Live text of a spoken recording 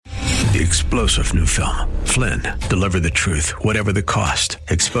The explosive new film, Flynn, deliver the truth, whatever the cost,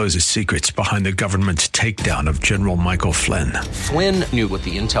 exposes secrets behind the government's takedown of General Michael Flynn. Flynn knew what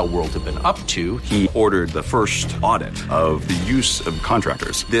the intel world had been up to. He ordered the first audit of the use of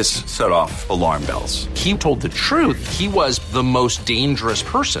contractors. This set off alarm bells. He told the truth. He was the most dangerous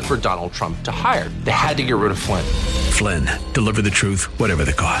person for Donald Trump to hire. They had to get rid of Flynn. Flynn, deliver the truth, whatever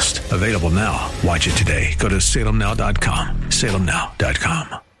the cost. Available now. Watch it today. Go to salemnow.com.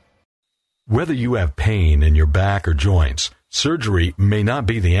 salemnow.com. Whether you have pain in your back or joints, surgery may not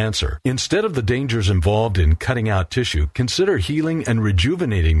be the answer. Instead of the dangers involved in cutting out tissue, consider healing and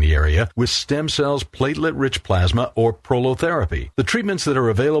rejuvenating the area with stem cells, platelet-rich plasma, or prolotherapy. The treatments that are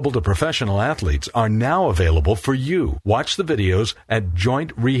available to professional athletes are now available for you. Watch the videos at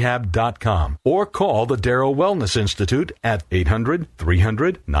jointrehab.com or call the Darrow Wellness Institute at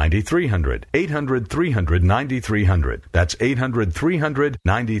 800-300-9300. 800-300-9300. That's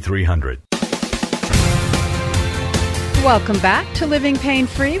 800-300-9300. Welcome back to Living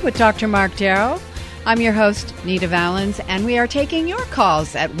Pain-Free with Dr. Mark Darrow. I'm your host, Nita Valens, and we are taking your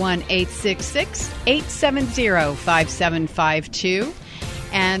calls at 1-866-870-5752.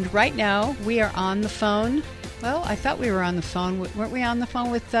 And right now, we are on the phone. Well, I thought we were on the phone. Weren't we on the phone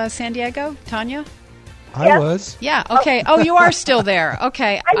with San Diego, Tanya? I was. Yeah, okay. Oh, you are still there.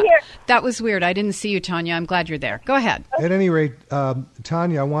 Okay. I'm here. That was weird. I didn't see you, Tanya. I'm glad you're there. Go ahead. At any rate,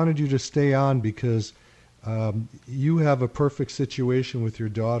 Tanya, I wanted you to stay on because you have a perfect situation with your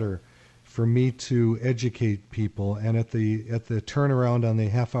daughter for me to educate people. And at the turnaround on the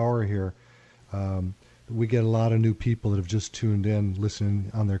half hour here, we get a lot of new people that have just tuned in,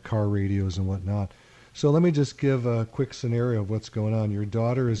 listening on their car radios and whatnot. So let me just give a quick scenario of what's going on. Your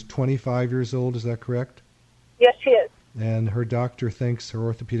daughter is 25 years old, is that correct? Yes, she is. And her doctor thinks, her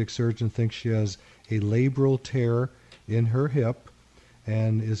orthopedic surgeon thinks she has a labral tear in her hip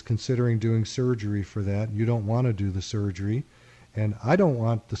and is considering doing surgery for that. You don't want to do the surgery, and I don't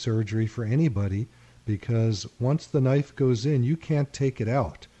want the surgery for anybody because once the knife goes in, you can't take it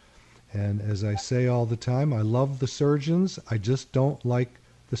out. And as I say all the time, I love the surgeons, I just don't like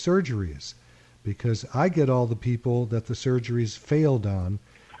the surgeries because I get all the people that the surgeries failed on,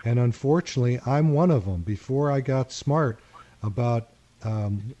 and unfortunately, I'm one of them. Before I got smart about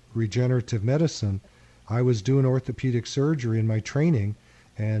regenerative medicine, I was doing orthopedic surgery in my training,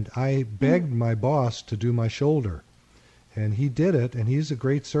 and I begged my boss to do my shoulder. And he did it, and he's a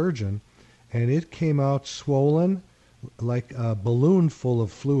great surgeon, and it came out swollen like a balloon full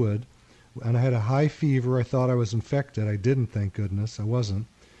of fluid, and I had a high fever. I thought I was infected. I didn't, thank goodness. I wasn't.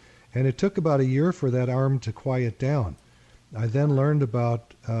 And it took about a year for that arm to quiet down. I then learned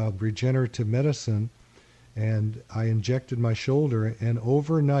about regenerative medicine, and I injected my shoulder, and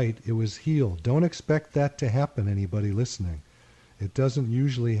overnight it was healed. Don't expect that to happen, anybody listening. It doesn't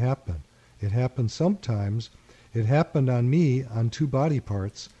usually happen. It happens sometimes. It happened on me on two body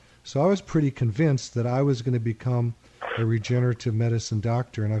parts, so I was pretty convinced that I was going to become a regenerative medicine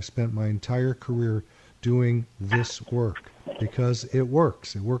doctor, and I've spent my entire career doing this work because it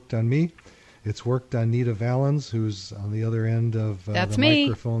works. It worked on me. It's worked on Nita Valens, who's on the other end of the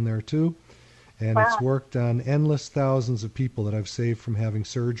microphone there too. And It's worked on endless thousands of people that I've saved from having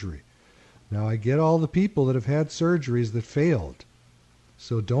surgery. Now, I get all the people that have had surgeries that failed.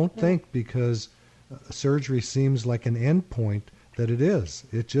 So don't think because surgery seems like an end point that it is.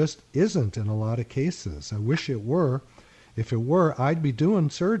 It just isn't in a lot of cases. I wish it were. If it were, I'd be doing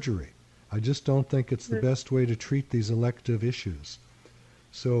surgery. I just don't think it's the best way to treat these elective issues.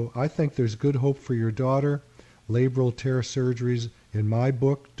 So I think there's good hope for your daughter. Labral tear surgeries, in my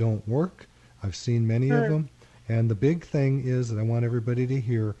book, don't work. I've seen many of them. And the big thing is that I want everybody to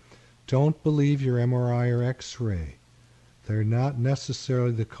hear, don't believe your MRI or X-ray. They're not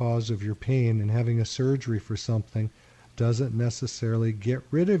necessarily the cause of your pain, and having a surgery for something doesn't necessarily get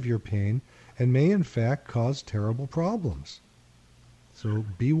rid of your pain and may in fact cause terrible problems. So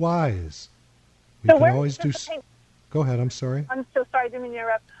be wise. We so can always do... Go ahead, I'm sorry. I'm so sorry, I didn't mean to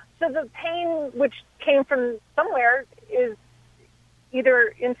interrupt. So the pain which came from somewhere is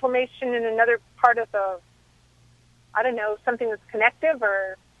either inflammation in another part of the, I don't know, something that's connective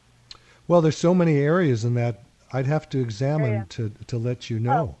or... Well, there's so many areas in that I'd have to examine to let you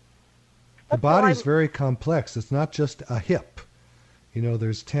know. The body's very complex. It's not just a hip. You know,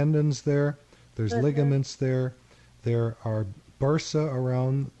 there's tendons there, there's ligaments there, there are bursa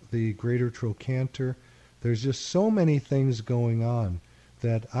around the greater trochanter. There's just so many things going on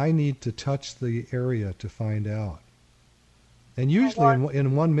that I need to touch the area to find out. And usually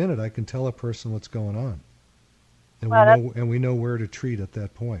in 1 minute I can tell a person what's going on. And we know where to treat at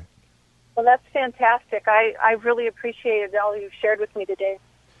that point. Well, that's fantastic. I really appreciated all you've shared with me today.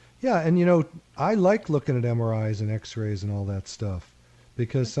 Yeah, and I like looking at MRIs and X-rays and all that stuff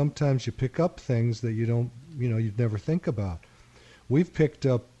because sometimes you pick up things that you'd never think about. We've picked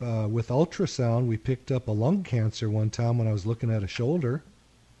up, with ultrasound, we picked up a lung cancer one time when I was looking at a shoulder.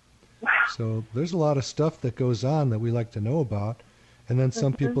 Wow. So there's a lot of stuff that goes on that we like to know about. And then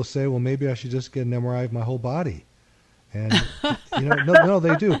some people say, well, maybe I should just get an MRI of my whole body. And, no,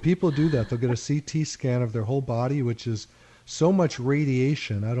 they do. People do that. They'll get a CT scan of their whole body, which is so much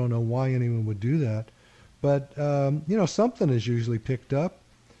radiation. I don't know why anyone would do that. But, something is usually picked up.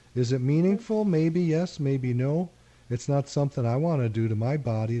 Is it meaningful? Maybe yes, maybe no. It's not something I want to do to my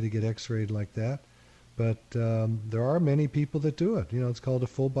body to get x-rayed like that. But there are many people that do it. It's called a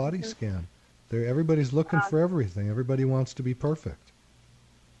full body scan. Everybody's looking for everything. Everybody wants to be perfect.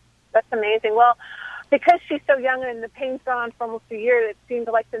 That's amazing. Well, because she's so young and the pain's gone on for almost a year, it seemed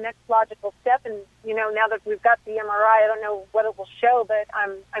like the next logical step. And, now that we've got the MRI, I don't know what it will show, but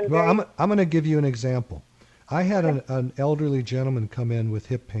I'm going to give you an example. I had an elderly gentleman come in with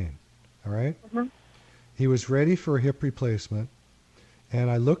hip pain, all right? Mm-hmm. He was ready for a hip replacement, and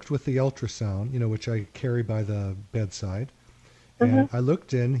I looked with the ultrasound, which I carry by the bedside, and I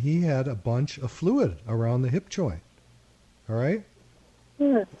looked in. He had a bunch of fluid around the hip joint, all right?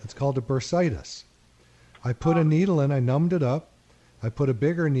 It's called a bursitis. I put a needle in, I numbed it up. I put a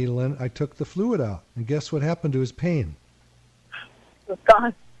bigger needle in, I took the fluid out. And guess what happened to his pain? It's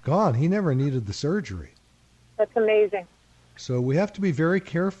gone. Gone. He never needed the surgery. That's amazing. So we have to be very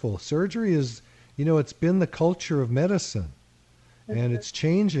careful. Surgery is, it's been the culture of medicine. And it's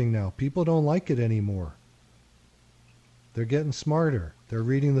changing now. People don't like it anymore. They're getting smarter. They're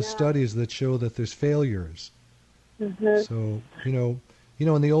reading the studies that show that there's failures. Mm-hmm. So,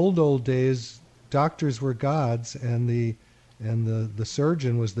 in the old days, doctors were gods, and the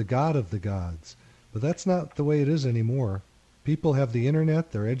surgeon was the god of the gods. But that's not the way it is anymore. People have the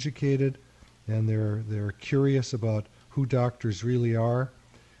internet, they're educated, and they're curious about who doctors really are.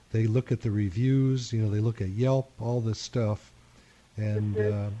 They look at the reviews, they look at Yelp, all this stuff.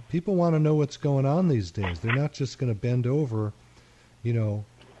 And people want to know what's going on these days. They're not just going to bend over,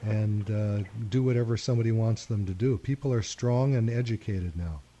 and do whatever somebody wants them to do. People are strong and educated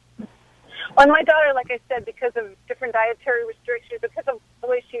now. Well, my daughter, like I said, because of different dietary restrictions, because of the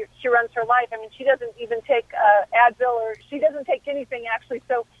way she runs her life, she doesn't even take Advil, or she doesn't take anything, actually.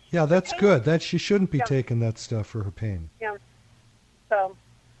 So yeah, that's good. She shouldn't be taking that stuff for her pain. Yeah. So,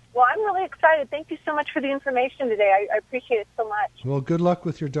 well, I'm really excited. Thank you so much for the information today. I appreciate it so much. Well, good luck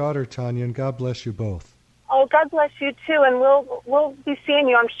with your daughter, Tanya, and God bless you both. Oh, God bless you, too, and we'll be seeing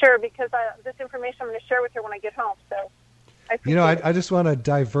you, I'm sure, because this information I'm going to share with her when I get home, so I just want to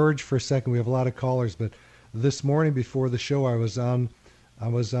diverge for a second. We have a lot of callers, but this morning before the show, I was on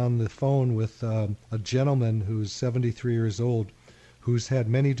the phone with a gentleman who's 73 years old, who's had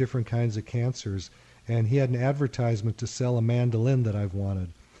many different kinds of cancers, and he had an advertisement to sell a mandolin that I've wanted.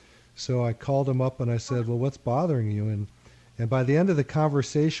 So I called him up and I said, well, what's bothering you? And by the end of the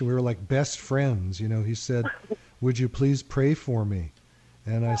conversation, we were like best friends. He said, would you please pray for me?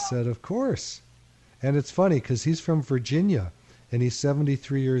 And I said, of course. And it's funny because he's from Virginia and he's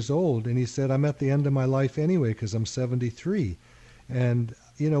 73 years old. And he said, I'm at the end of my life anyway because I'm 73. And,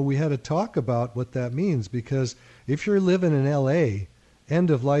 we had to talk about what that means, because if you're living in L.A.,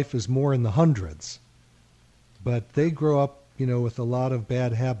 end of life is more in the hundreds. But they grow up, with a lot of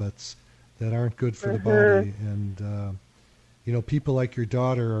bad habits that aren't good for the body. And, people like your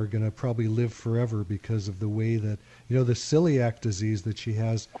daughter are going to probably live forever because of the way that, the celiac disease that she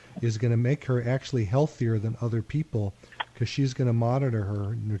has is going to make her actually healthier than other people because she's going to monitor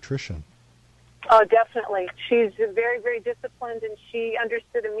her nutrition. Oh, definitely. She's very, very disciplined, and she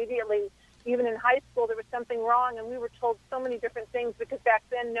understood immediately. Even in high school, there was something wrong, and we were told so many different things because back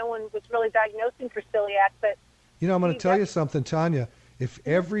then no one was really diagnosing for celiac. But I'm going to tell you something, Tanya. If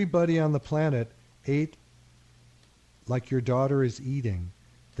everybody on the planet ate like your daughter is eating,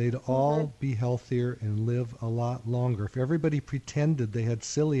 they'd all be healthier and live a lot longer. If everybody pretended they had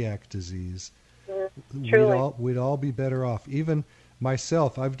celiac disease, we'd all be better off. Even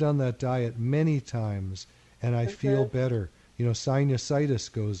myself, I've done that diet many times, and I feel better.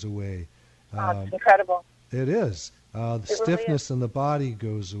 Sinusitis goes away. It's incredible. It is. The stiffness in the body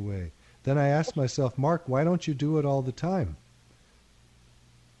goes away. Then I asked myself, Mark, why don't you do it all the time?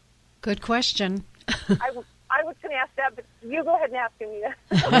 Good question. I was going to ask that, but you go ahead and ask him.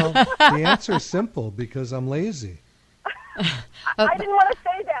 Well, the answer is simple, because I'm lazy. I didn't want to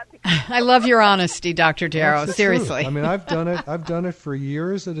say that. I love your honesty, Dr. Darrow. Seriously. Truth. I've done it for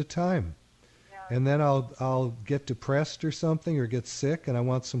years at a time. Yeah. And then I'll get depressed or something, or get sick, and I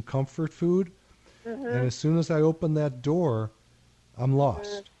want some comfort food. And as soon as I open that door, I'm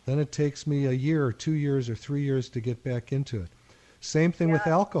lost. Then it takes me a year or 2 years or 3 years to get back into it. Same thing with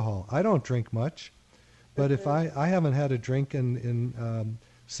alcohol. I don't drink much, but if I haven't had a drink in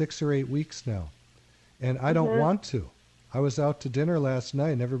 6 or 8 weeks now, and I don't want to. I was out to dinner last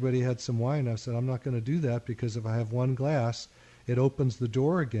night and everybody had some wine. I said, I'm not going to do that because if I have one glass, it opens the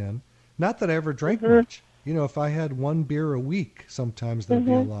door again. Not that I ever drank much. You know, if I had one beer a week, sometimes that'd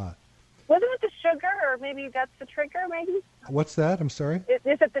be a lot. Wasn't it the sugar, or maybe that's the trigger, maybe? What's that? I'm sorry? Is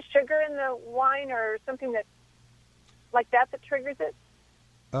it the sugar in the wine or something that triggers it?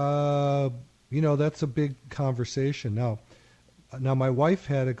 You know, that's a big conversation. Now, my wife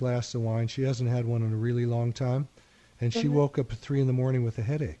had a glass of wine. She hasn't had one in a really long time. And she woke up at 3 a.m. with a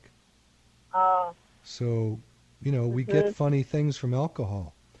headache. Oh. So, you know, we get funny things from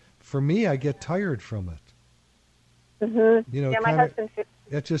alcohol. For me, I get tired from it. You know, my husband too.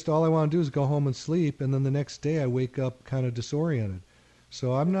 It's just all I want to do is go home and sleep, and then the next day I wake up kind of disoriented.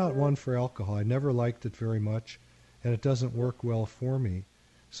 So I'm not one for alcohol. I never liked it very much, and it doesn't work well for me.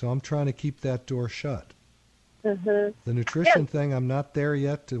 So I'm trying to keep that door shut. The nutrition thing, I'm not there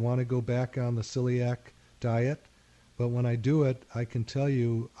yet to want to go back on the celiac diet. But when I do it, I can tell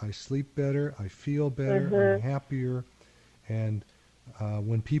you I sleep better, I feel better, I'm happier. And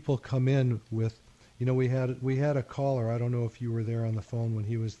when people come in with, you know, we had a caller, I don't know if you were there on the phone when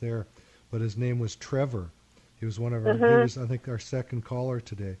he was there, but his name was Trevor. He was one of our, he was, I think, our second caller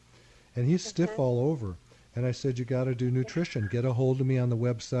today. And he's stiff all over. And I said, you got to do nutrition. Get a hold of me on the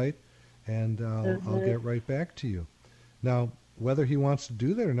website, and I'll get right back to you. Now, whether he wants to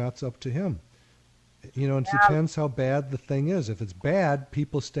do that or not, it's up to him. You know, it depends how bad the thing is. If it's bad,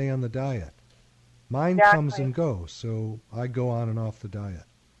 people stay on the diet. Mine comes and goes, so I go on and off the diet.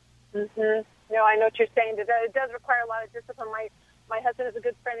 No, I know what you're saying. It does require a lot of discipline. My husband is a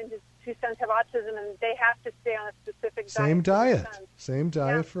good friend, and his 2 sons have autism, and they have to stay on a specific diet. Same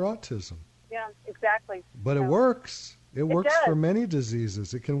diet for autism. Yeah, exactly. But it works. It works for many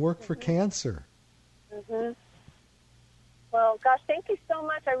diseases. It can work for cancer. Well, gosh, thank you so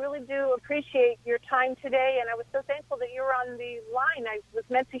much. I really do appreciate your time today, and I was so thankful that you were on the line. I was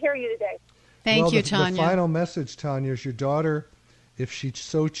meant to hear you today. Thank you, Tanya. The final message, Tanya, is your daughter, if she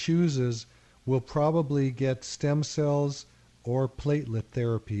so chooses, will probably get stem cells or platelet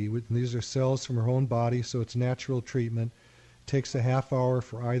therapy. These are cells from her own body, so it's natural treatment. It takes a half hour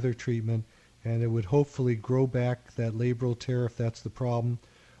for either treatment, and it would hopefully grow back that labral tear if that's the problem,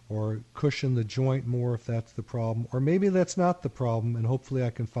 or cushion the joint more if that's the problem, or maybe that's not the problem, and hopefully I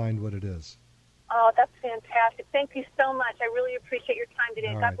can find what it is. Oh, that's fantastic. Thank you so much. I really appreciate your time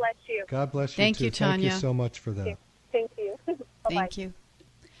today. God bless you. God bless you, Thank too. you, Tanya. Thank you so much for that. Thank you. Thank you.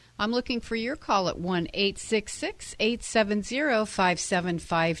 I'm looking for your call at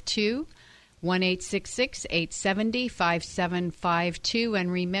 1-866-870-5752, 1-866-870-5752.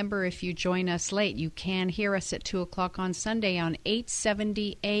 And remember, if you join us late, you can hear us at 2 o'clock on Sunday on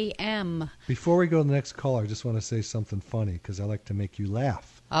 870 a.m. Before we go to the next caller, I just want to say something funny because I like to make you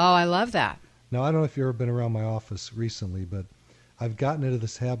laugh. Oh, I love that. Now, I don't know if you've ever been around my office recently, but I've gotten into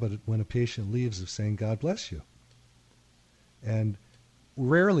this habit when a patient leaves of saying, God bless you. And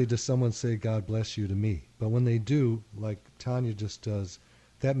rarely does someone say, God bless you to me. But when they do, like Tanya just does,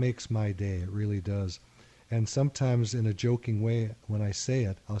 that makes my day. It really does. And sometimes in a joking way, when I say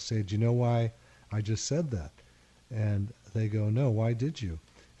it, I'll say, do you know why I just said that? And they go, no, why did you?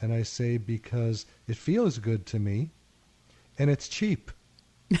 And I say, because it feels good to me, and it's cheap.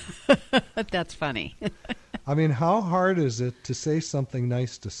 That's funny. I mean, how hard is it to say something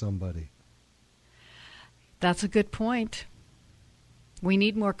nice to somebody? That's a good point. We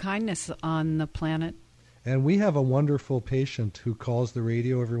need more kindness on the planet. And we have a wonderful patient who calls the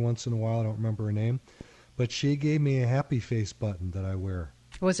radio every once in a while. I don't remember her name. But she gave me a happy face button that I wear.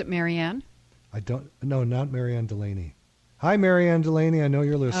 Was it Marianne? No, not Marianne Delaney. Hi, Marianne Delaney. I know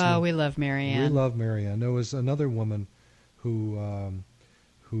you're listening. Oh, we love Marianne. We love Marianne. There was another woman who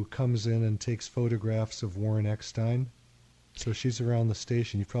comes in and takes photographs of Warren Eckstein. So she's around the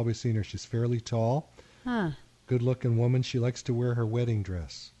station. You've probably seen her. She's fairly tall. Huh. Good-looking woman. She likes to wear her wedding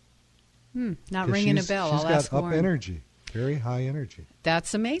dress. Not ringing a bell. She's got up energy. Very high energy.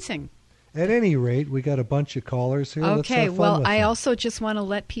 That's amazing. At any rate, we got a bunch of callers here. Okay, well, I also just want to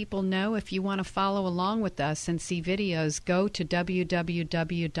let people know, if you want to follow along with us and see videos, go to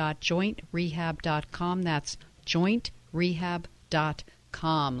www.jointrehab.com. That's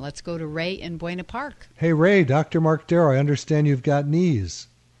jointrehab.com. Let's go to Ray in Buena Park. Hey, Ray, Dr. Mark Darrow, I understand you've got knees.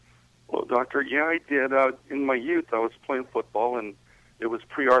 Well, doctor, yeah, I did. In my youth, I was playing football, and it was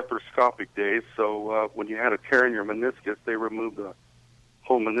pre-arthroscopic days, so when you had a tear in your meniscus, they removed the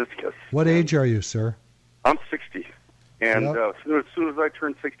whole meniscus. What age are you, sir? I'm 60. And as soon as I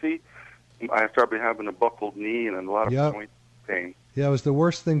turned 60, I started having a buckled knee and a lot of joint pain. Yeah, it was the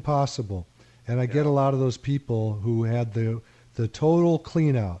worst thing possible. And I get a lot of those people who had the total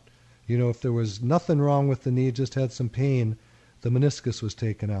clean out. You know, if there was nothing wrong with the knee, just had some pain, the meniscus was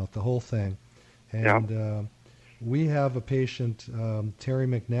taken out, the whole thing. And we have a patient, Terry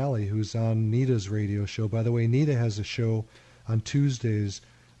McNally, who's on Nita's radio show. By the way, Nita has a show on Tuesdays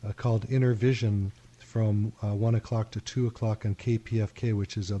called Inner Vision from 1 o'clock to 2 o'clock on KPFK,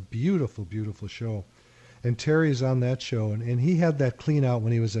 which is a beautiful, beautiful show. And Terry's on that show, and he had that clean out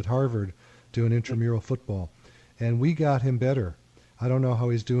when he was at Harvard doing intramural football. And we got him better. I don't know how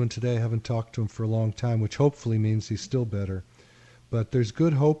he's doing today. I haven't talked to him for a long time, which hopefully means he's still better. But there's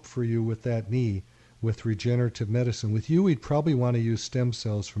good hope for you with that knee, with regenerative medicine. With you, we'd probably want to use stem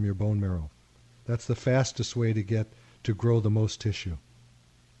cells from your bone marrow. That's the fastest way to get to grow the most tissue.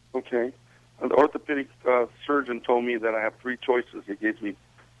 Okay. The orthopedic surgeon told me that I have 3 choices. He gives me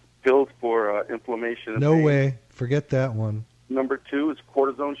pills for inflammation. No way. Forget that one. Number 2 is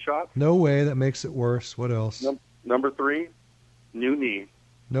cortisone shots. No way. That makes it worse. What else? Number 3, new knee.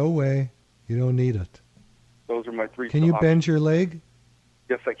 No way. You don't need it. Those are my 3 Can you options. bend your leg?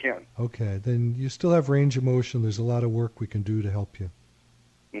 Yes, I can. Okay. Then you still have range of motion. There's a lot of work we can do to help you.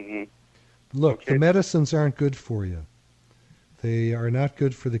 Mm-hmm. Look, the medicines aren't good for you. They are not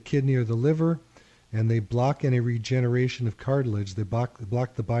good for the kidney or the liver, and they block any regeneration of cartilage. They block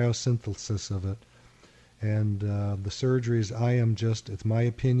the biosynthesis of it. And the surgeries, it's my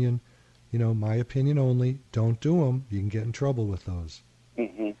opinion, my opinion only, don't do them. You can get in trouble with those.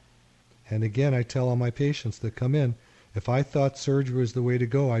 Mm-hmm. And again, I tell all my patients that come in, if I thought surgery was the way to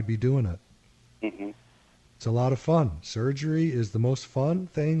go, I'd be doing it. Mm-hmm. It's a lot of fun. Surgery is the most fun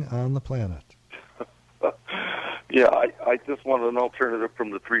thing on the planet. Yeah, I just wanted an alternative from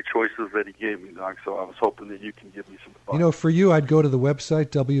the 3 choices that he gave me, Doc, so I was hoping that you can give me some advice. For you, I'd go to the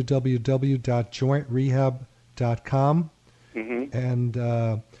website, www.jointrehab.com,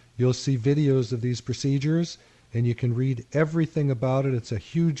 and you'll see videos of these procedures, and you can read everything about it. It's a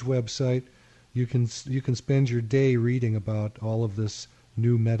huge website. You can spend your day reading about all of this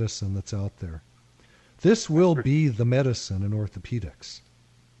new medicine that's out there. This will be the medicine in orthopedics.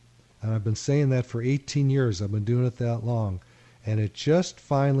 And I've been saying that for 18 years. I've been doing it that long. And it's just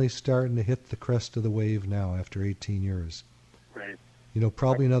finally starting to hit the crest of the wave now after 18 years. Right.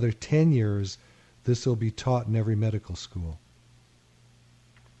 Probably another 10 years, this will be taught in every medical school.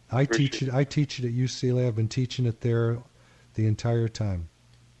 I teach it at UCLA. I've been teaching it there the entire time.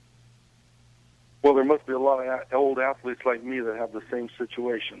 Well, there must be a lot of old athletes like me that have the same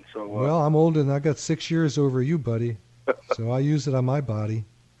situation. So. Well, I'm older than I got 6 years over you, buddy. So I use it on my body.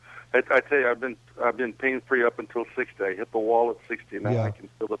 I tell you, I've been pain-free up until 60. I hit the wall at 60. Now I can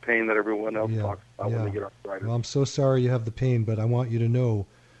feel the pain that everyone else talks about when they get arthritis. Well, I'm so sorry you have the pain, but I want you to know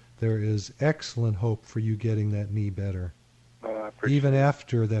there is excellent hope for you getting that knee better. Even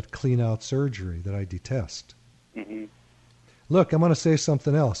after that clean-out surgery that I detest. Mm-hmm. Look, I'm going to say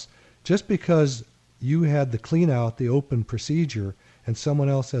something else. Just because you had the clean-out, the open procedure, and someone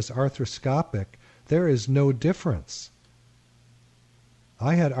else has arthroscopic, there is no difference.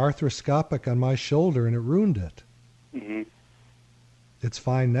 I had arthroscopic on my shoulder and it ruined it. Mm-hmm. It's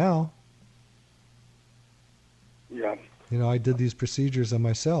fine now. Yeah. I did these procedures on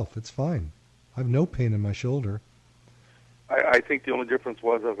myself. It's fine. I have no pain in my shoulder. I think the only difference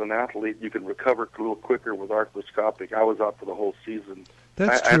was, as an athlete, you can recover a little quicker with arthroscopic. I was out for the whole season.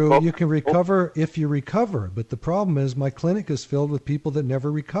 That's true. You can recover if you recover. But the problem is my clinic is filled with people that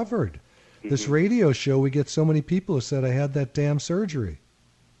never recovered. Mm-hmm. This radio show, we get so many people who said, I had that damn surgery.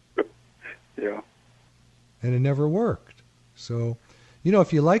 Yeah. And it never worked. So,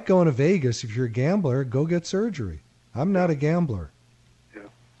 if you like going to Vegas, if you're a gambler, go get surgery. I'm not a gambler. Yeah.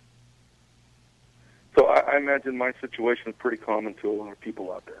 So I imagine my situation is pretty common to a lot of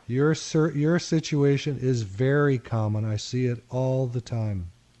people out there. Your situation is very common. I see it all the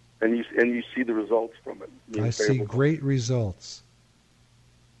time. And you see the results from it. I see great results.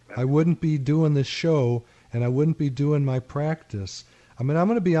 I wouldn't be doing this show, and I wouldn't be doing my practice. I'm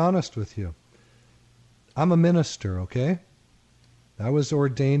going to be honest with you. I'm a minister, okay? I was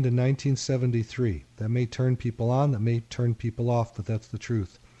ordained in 1973. That may turn people on, that may turn people off, but that's the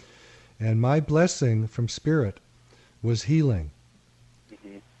truth. And my blessing from Spirit was healing.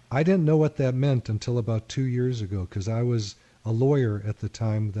 Mm-hmm. I didn't know what that meant until about 2 years ago, because I was a lawyer at the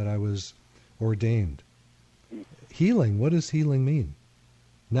time that I was ordained. Mm-hmm. Healing, what does healing mean?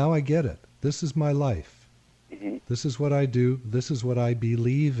 Now I get it. This is my life. Mm-hmm. This is what I do. This is what I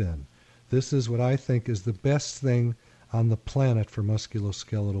believe in. This is what I think is the best thing on the planet for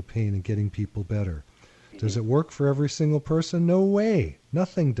musculoskeletal pain and getting people better. Mm-hmm. Does it work for every single person? No way.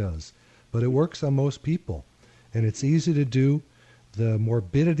 Nothing does. But it works on most people. And it's easy to do. The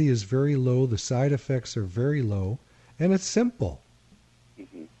morbidity is very low. The side effects are very low. And it's simple.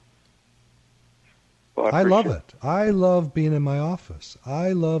 Mm-hmm. Well, I love it. I love being in my office.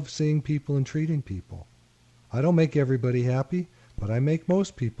 I love seeing people and treating people. I don't make everybody happy, but I make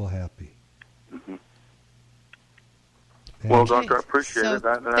most people happy. Mm-hmm. Well, Doctor, I appreciate it.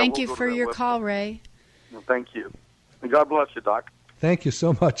 Thank you for your call, Ray. Well, thank you. And God bless you, Doc. Thank you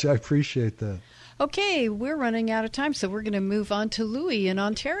so much. I appreciate that. Okay, we're running out of time, so we're going to move on to Louis in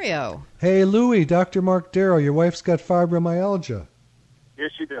Ontario. Hey, Louis, Dr. Mark Darrow, your wife's got fibromyalgia.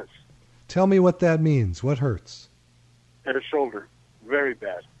 Yes, she does. Tell me what that means. What hurts? At her shoulder. Very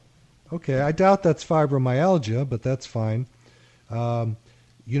bad. Okay, I doubt that's fibromyalgia, but that's fine.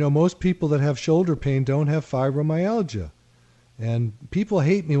 Most people that have shoulder pain don't have fibromyalgia. And people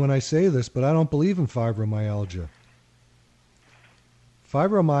hate me when I say this, but I don't believe in fibromyalgia.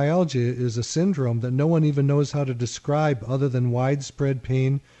 Fibromyalgia is a syndrome that no one even knows how to describe other than widespread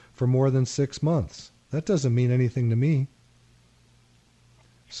pain for more than 6 months. That doesn't mean anything to me.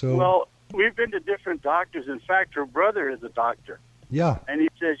 Well, we've been to different doctors. In fact, her brother is a doctor. Yeah. And he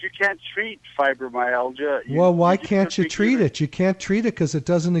says you can't treat fibromyalgia. Why can't you treat it? You can't treat it because it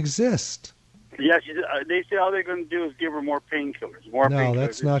doesn't exist. Yes, they say all they're going to do is give her more painkillers. No,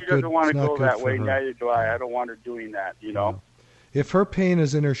 that's not good. She doesn't want to go that way. Her. Neither do I. I don't want her doing that, No. If her pain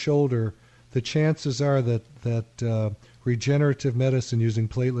is in her shoulder, the chances are that regenerative medicine using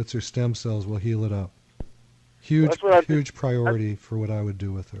platelets or stem cells will heal it up. Huge priority for what I would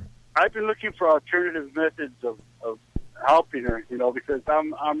do with her. I've been looking for alternative methods of helping her, because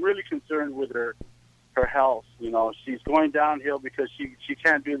I'm really concerned with her health. She's going downhill because she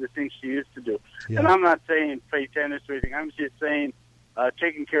can't do the things she used to do. Yeah. And I'm not saying play tennis or anything. I'm just saying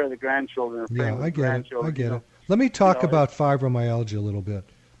taking care of the grandchildren. I get it. Let me talk about fibromyalgia a little bit.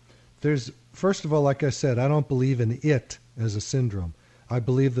 First of all, like I said, I don't believe in it as a syndrome. I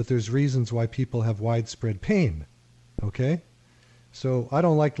believe that there's reasons why people have widespread pain. Okay? So I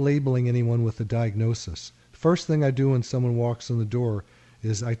don't like labeling anyone with a diagnosis. First thing I do when someone walks in the door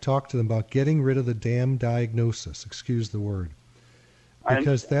is I talk to them about getting rid of the damn diagnosis. Excuse the word.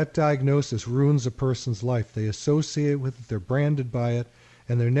 Because that diagnosis ruins a person's life. They associate with it, they're branded by it,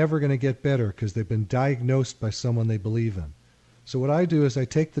 and they're never going to get better because they've been diagnosed by someone they believe in. So what I do is I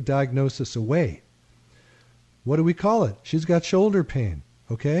take the diagnosis away. What do we call it? She's got shoulder pain.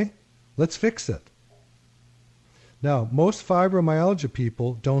 Okay? Let's fix it. Now, most fibromyalgia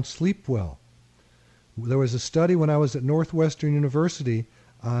people don't sleep well. There was a study when I was at Northwestern University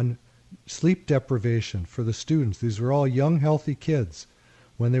on sleep deprivation for the students. These were all young, healthy kids.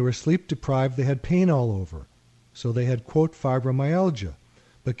 When they were sleep deprived, they had pain all over. So they had, quote, fibromyalgia.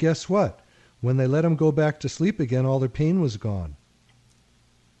 But guess what? When they let them go back to sleep again, all their pain was gone.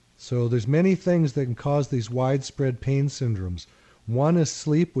 So there's many things that can cause these widespread pain syndromes. One is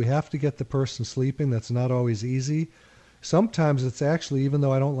sleep. We have to get the person sleeping. That's not always easy. Sometimes it's actually, even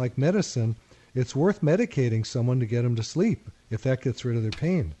though I don't like medicine, it's worth medicating someone to get them to sleep if that gets rid of their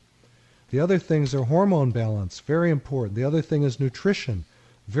pain. The other things are hormone balance, very important. The other thing is nutrition,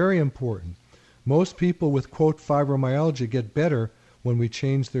 very important. Most people with, quote, fibromyalgia get better when we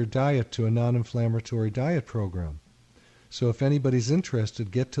change their diet to a non-inflammatory diet program. So if anybody's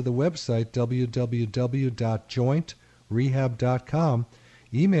interested, get to the website, www.jointrehab.com,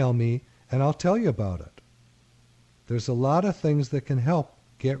 email me, and I'll tell you about it. There's a lot of things that can help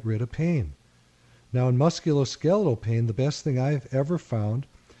get rid of pain. Now, in musculoskeletal pain, the best thing I've ever found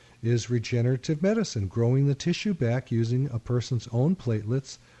is regenerative medicine, growing the tissue back using a person's own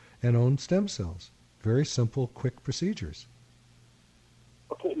platelets and own stem cells. Very simple, quick procedures.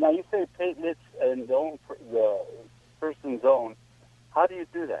 Okay, now you say platelets and the person's own. How do you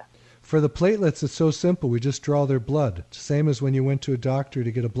do that? For the platelets, it's so simple. We just draw their blood. Same as when you went to a doctor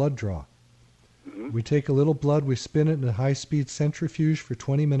to get a blood draw. Mm-hmm. We take a little blood, we spin it in a high-speed centrifuge for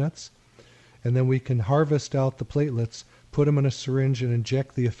 20 minutes, and then we can harvest out the platelets, put them in a syringe, and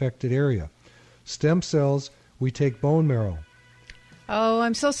inject the affected area. Stem cells, we take bone marrow. Oh,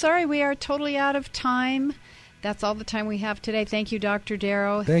 I'm so sorry. We are totally out of time. That's all the time we have today. Thank you, Dr.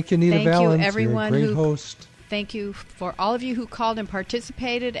 Darrow. Thank you, Nita Valens. Thank you, everyone. You're a great host. Thank you for all of you who called and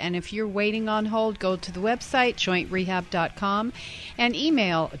participated. And if you're waiting on hold, go to the website, jointrehab.com, and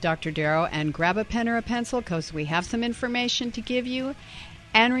email Dr. Darrow and grab a pen or a pencil because we have some information to give you.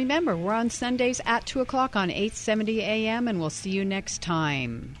 And remember, we're on Sundays at 2 o'clock on 870 a.m., and we'll see you next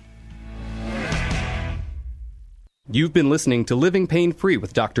time. You've been listening to Living Pain Free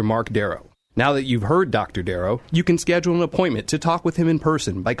with Dr. Mark Darrow. Now that you've heard Dr. Darrow, you can schedule an appointment to talk with him in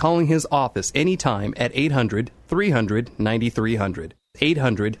person by calling his office anytime at 800-300-9300,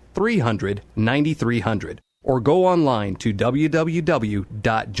 800-300-9300, or go online to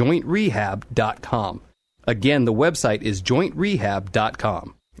www.jointrehab.com. Again, the website is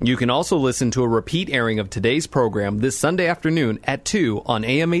jointrehab.com. You can also listen to a repeat airing of today's program this Sunday afternoon at 2 on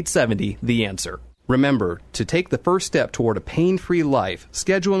AM 870, The Answer. Remember, to take the first step toward a pain-free life,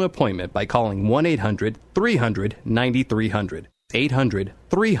 schedule an appointment by calling 1-800-300-9300,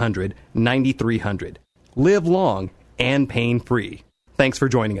 800-300-9300. Live long and pain-free. Thanks for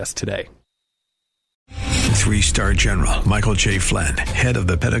joining us today. 3-star General Michael J. Flynn, head of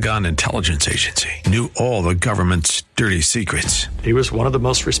the Pentagon Intelligence Agency, knew all the government's dirty secrets. He was one of the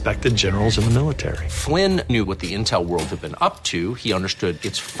most respected generals in the military. Flynn knew what the intel world had been up to. He understood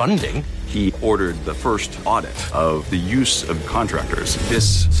its funding. He ordered the first audit of the use of contractors.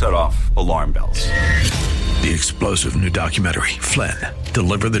 This set off alarm bells. The explosive new documentary, Flynn,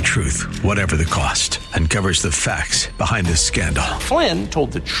 Deliver the Truth, Whatever the Cost, uncovers the facts behind this scandal. Flynn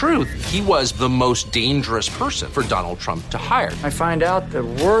told the truth. He was the most dangerous person for Donald Trump to hire. I find out the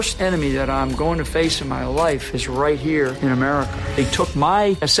worst enemy that I'm going to face in my life is right here in America. They took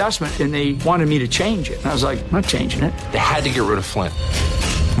my assessment and they wanted me to change it. And I was like, I'm not changing it. They had to get rid of Flynn.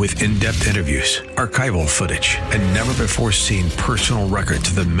 With in-depth interviews, archival footage, and never-before-seen personal records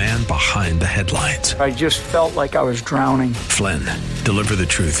of the man behind the headlines. I just felt like I was drowning. Flynn, Deliver the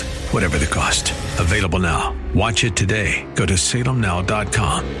Truth, Whatever the Cost. Available now. Watch it today. Go to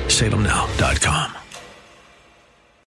salemnow.com. salemnow.com.